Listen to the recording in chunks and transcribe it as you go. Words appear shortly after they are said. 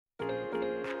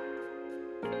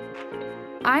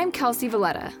I'm Kelsey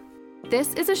Valletta.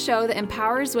 This is a show that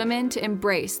empowers women to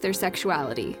embrace their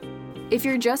sexuality. If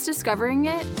you're just discovering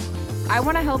it, I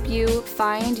want to help you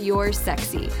find your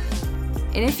sexy.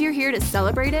 And if you're here to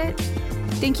celebrate it,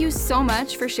 thank you so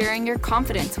much for sharing your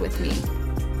confidence with me.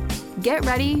 Get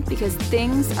ready because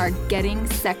things are getting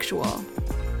sexual.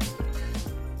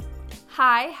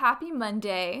 Hi, happy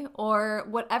Monday, or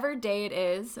whatever day it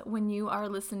is when you are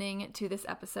listening to this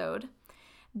episode.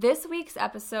 This week's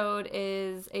episode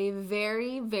is a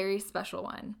very, very special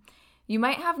one. You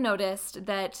might have noticed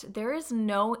that there is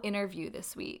no interview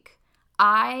this week.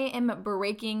 I am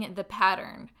breaking the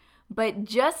pattern, but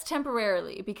just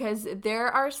temporarily because there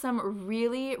are some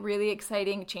really, really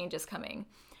exciting changes coming.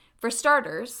 For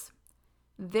starters,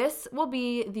 this will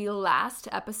be the last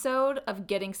episode of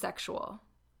Getting Sexual.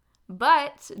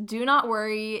 But do not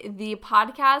worry, the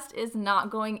podcast is not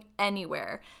going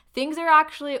anywhere. Things are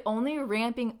actually only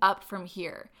ramping up from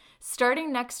here.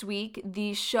 Starting next week,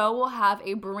 the show will have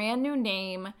a brand new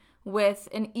name with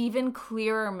an even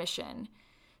clearer mission.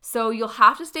 So you'll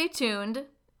have to stay tuned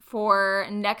for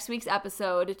next week's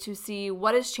episode to see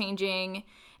what is changing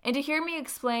and to hear me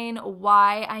explain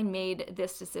why I made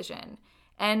this decision.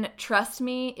 And trust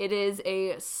me, it is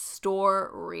a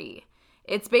story.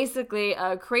 It's basically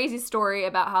a crazy story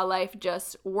about how life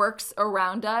just works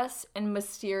around us in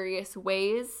mysterious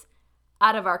ways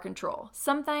out of our control.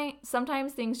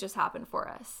 Sometimes things just happen for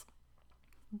us.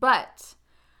 But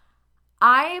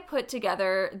I put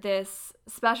together this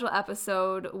special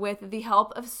episode with the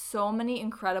help of so many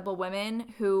incredible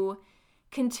women who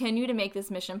continue to make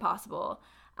this mission possible.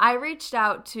 I reached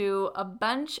out to a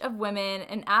bunch of women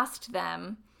and asked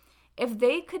them if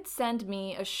they could send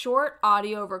me a short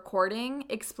audio recording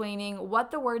explaining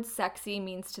what the word sexy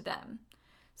means to them.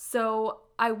 So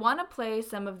I want to play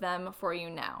some of them for you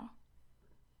now.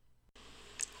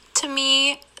 To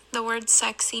me, the word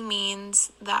sexy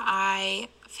means that I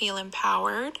feel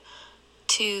empowered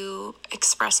to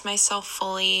express myself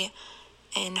fully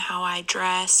in how I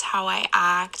dress, how I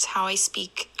act, how I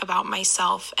speak about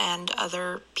myself and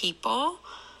other people.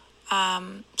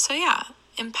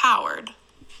 Empowered.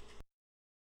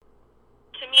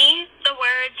 To me, the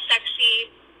word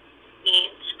sexy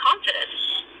means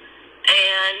confidence,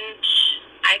 and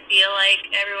I feel like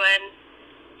everyone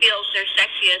feels their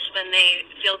sexiest when they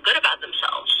feel good about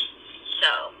themselves.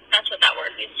 So that's what that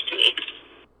word means to me.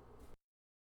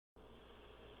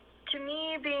 To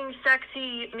me, being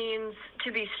sexy means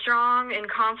to be strong and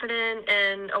confident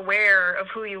and aware of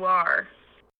who you are.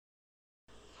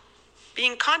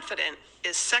 Being confident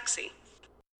is sexy.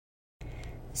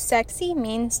 Sexy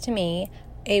means to me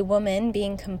a woman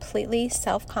being completely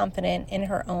self-confident in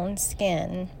her own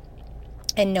skin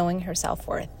and knowing her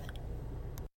self-worth.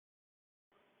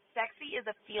 Sexy is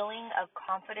a feeling of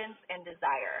confidence and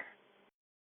desire.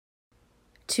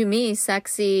 To me,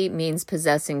 sexy means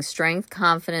possessing strength,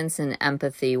 confidence, and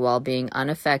empathy while being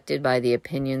unaffected by the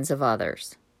opinions of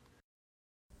others.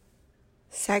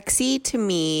 Sexy to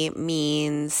me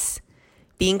means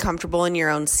being comfortable in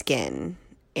your own skin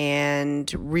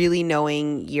and really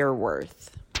knowing your worth.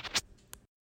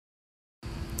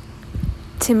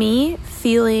 To me,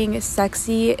 feeling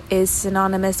sexy is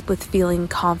synonymous with feeling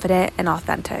confident and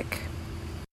authentic.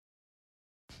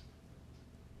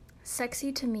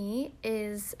 Sexy to me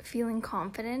is feeling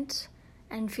confident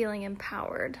and feeling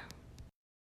empowered.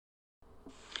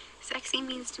 Sexy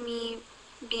means to me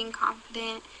being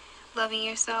confident, loving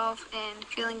yourself, and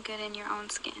feeling good in your own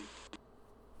skin.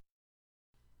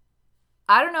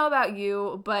 I don't know about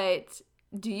you, but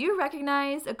do you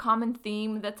recognize a common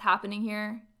theme that's happening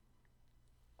here?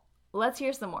 Let's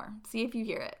hear some more. See if you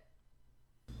hear it.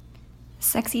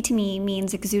 Sexy to me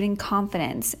means exuding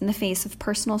confidence in the face of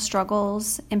personal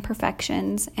struggles,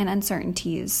 imperfections, and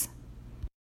uncertainties.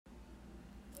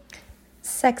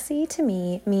 Sexy to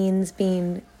me means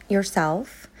being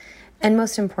yourself, and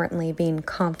most importantly, being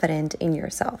confident in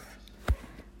yourself.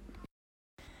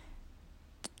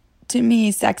 To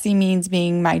me, sexy means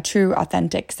being my true,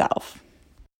 authentic self.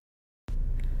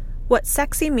 What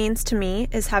sexy means to me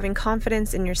is having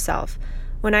confidence in yourself.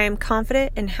 When I am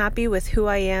confident and happy with who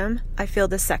I am, I feel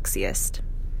the sexiest.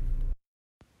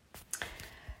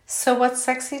 So what's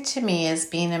sexy to me is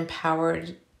being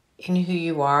empowered in who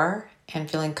you are and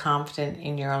feeling confident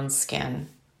in your own skin.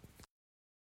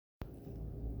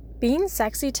 Being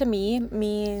sexy to me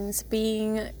means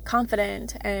being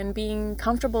confident and being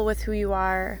comfortable with who you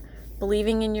are,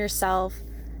 believing in yourself,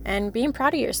 and being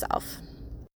proud of yourself.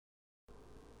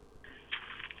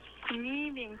 To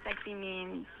me, being sexy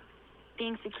means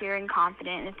being secure and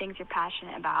confident in the things you're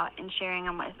passionate about and sharing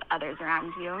them with others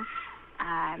around you,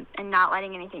 and not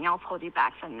letting anything else hold you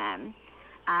back from them.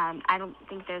 I don't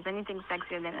think there's anything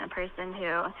sexier than a person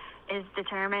who is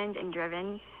determined and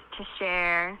driven to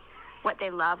share what they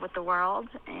love with the world.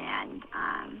 And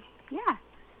yeah.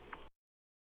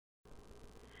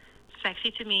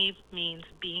 Sexy to me means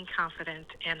being confident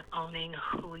and owning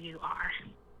who you are.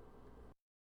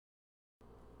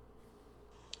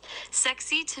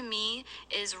 Sexy to me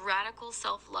is radical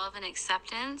self-love and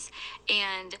acceptance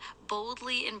and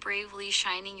boldly and bravely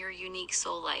shining your unique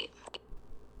soul light.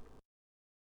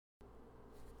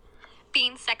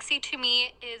 Being sexy to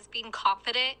me is being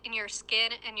confident in your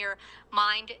skin and your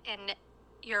mind and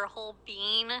your whole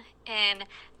being and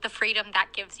the freedom that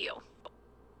gives you.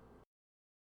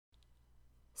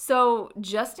 So,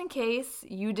 just in case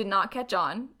you did not catch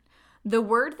on, the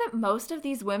word that most of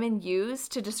these women use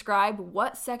to describe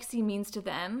what sexy means to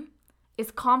them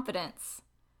is confidence.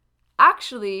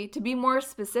 Actually, to be more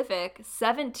specific,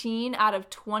 17 out of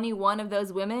 21 of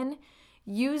those women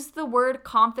use the word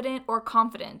confident or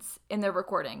confidence in their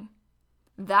recording.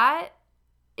 That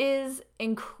is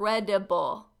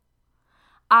incredible.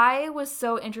 I was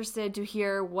so interested to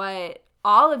hear what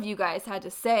all of you guys had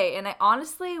to say, and I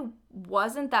honestly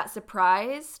wasn't that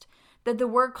surprised that the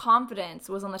word confidence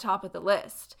was on the top of the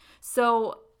list.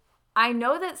 So I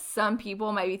know that some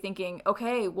people might be thinking,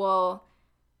 okay, well,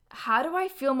 how do I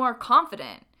feel more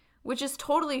confident? Which is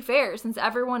totally fair since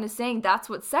everyone is saying that's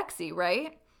what's sexy,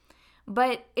 right?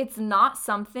 But it's not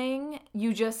something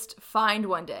you just find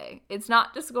one day. It's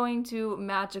not just going to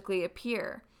magically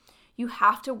appear. You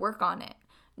have to work on it,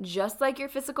 just like your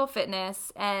physical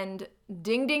fitness and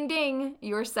ding, ding, ding,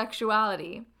 your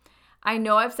sexuality. I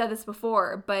know I've said this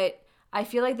before, but I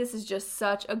feel like this is just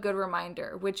such a good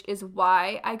reminder, which is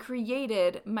why I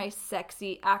created my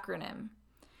sexy acronym.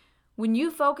 When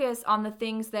you focus on the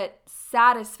things that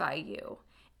satisfy you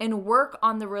and work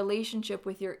on the relationship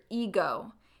with your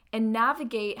ego and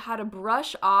navigate how to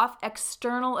brush off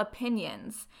external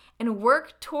opinions and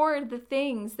work toward the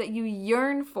things that you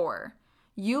yearn for,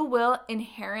 you will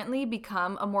inherently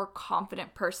become a more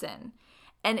confident person.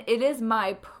 And it is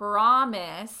my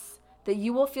promise that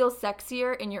you will feel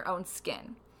sexier in your own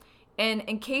skin. And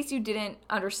in case you didn't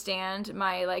understand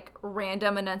my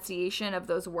random enunciation of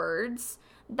those words,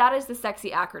 that is the sexy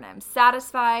acronym.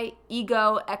 Satisfy,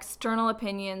 ego, external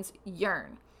opinions,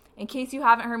 yearn. In case you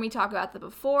haven't heard me talk about that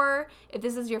before, if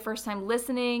this is your first time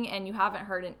listening and you haven't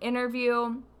heard an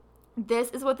interview,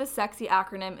 this is what the sexy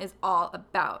acronym is all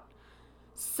about.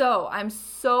 So I'm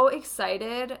so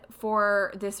excited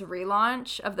for this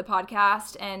relaunch of the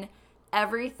podcast and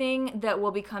everything that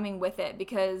will be coming with it,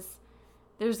 because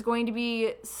there's going to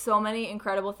be so many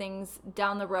incredible things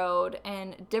down the road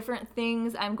and different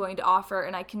things I'm going to offer,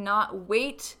 and I cannot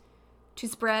wait to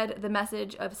spread the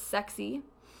message of sexy.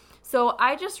 So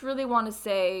I just really want to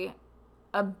say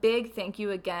a big thank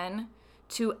you again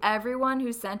to everyone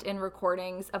who sent in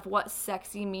recordings of what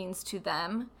sexy means to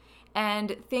them.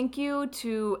 And thank you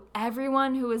to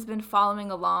everyone who has been following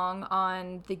along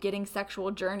on the Getting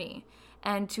Sexual journey,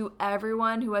 and to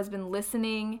everyone who has been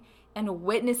listening and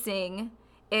witnessing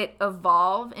it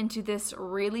evolve into this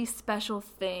really special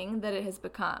thing that it has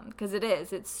become, because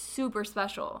it's super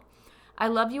special. I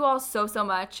love you all so, so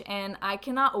much, and I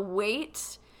cannot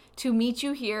wait to meet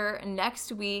you here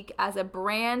next week as a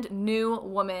brand new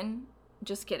woman.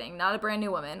 Just kidding, not a brand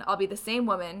new woman. I'll be the same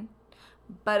woman,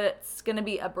 but it's going to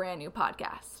be a brand new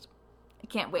podcast. I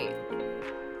can't wait.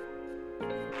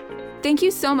 Thank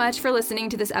you so much for listening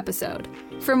to this episode.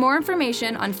 For more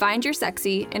information on Find Your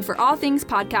Sexy and for all things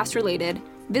podcast related,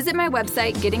 visit my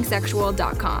website,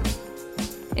 gettingsexual.com.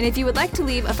 And if you would like to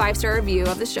leave a 5-star review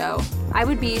of the show, I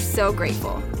would be so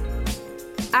grateful.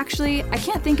 Actually, I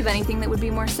can't think of anything that would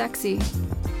be more sexy.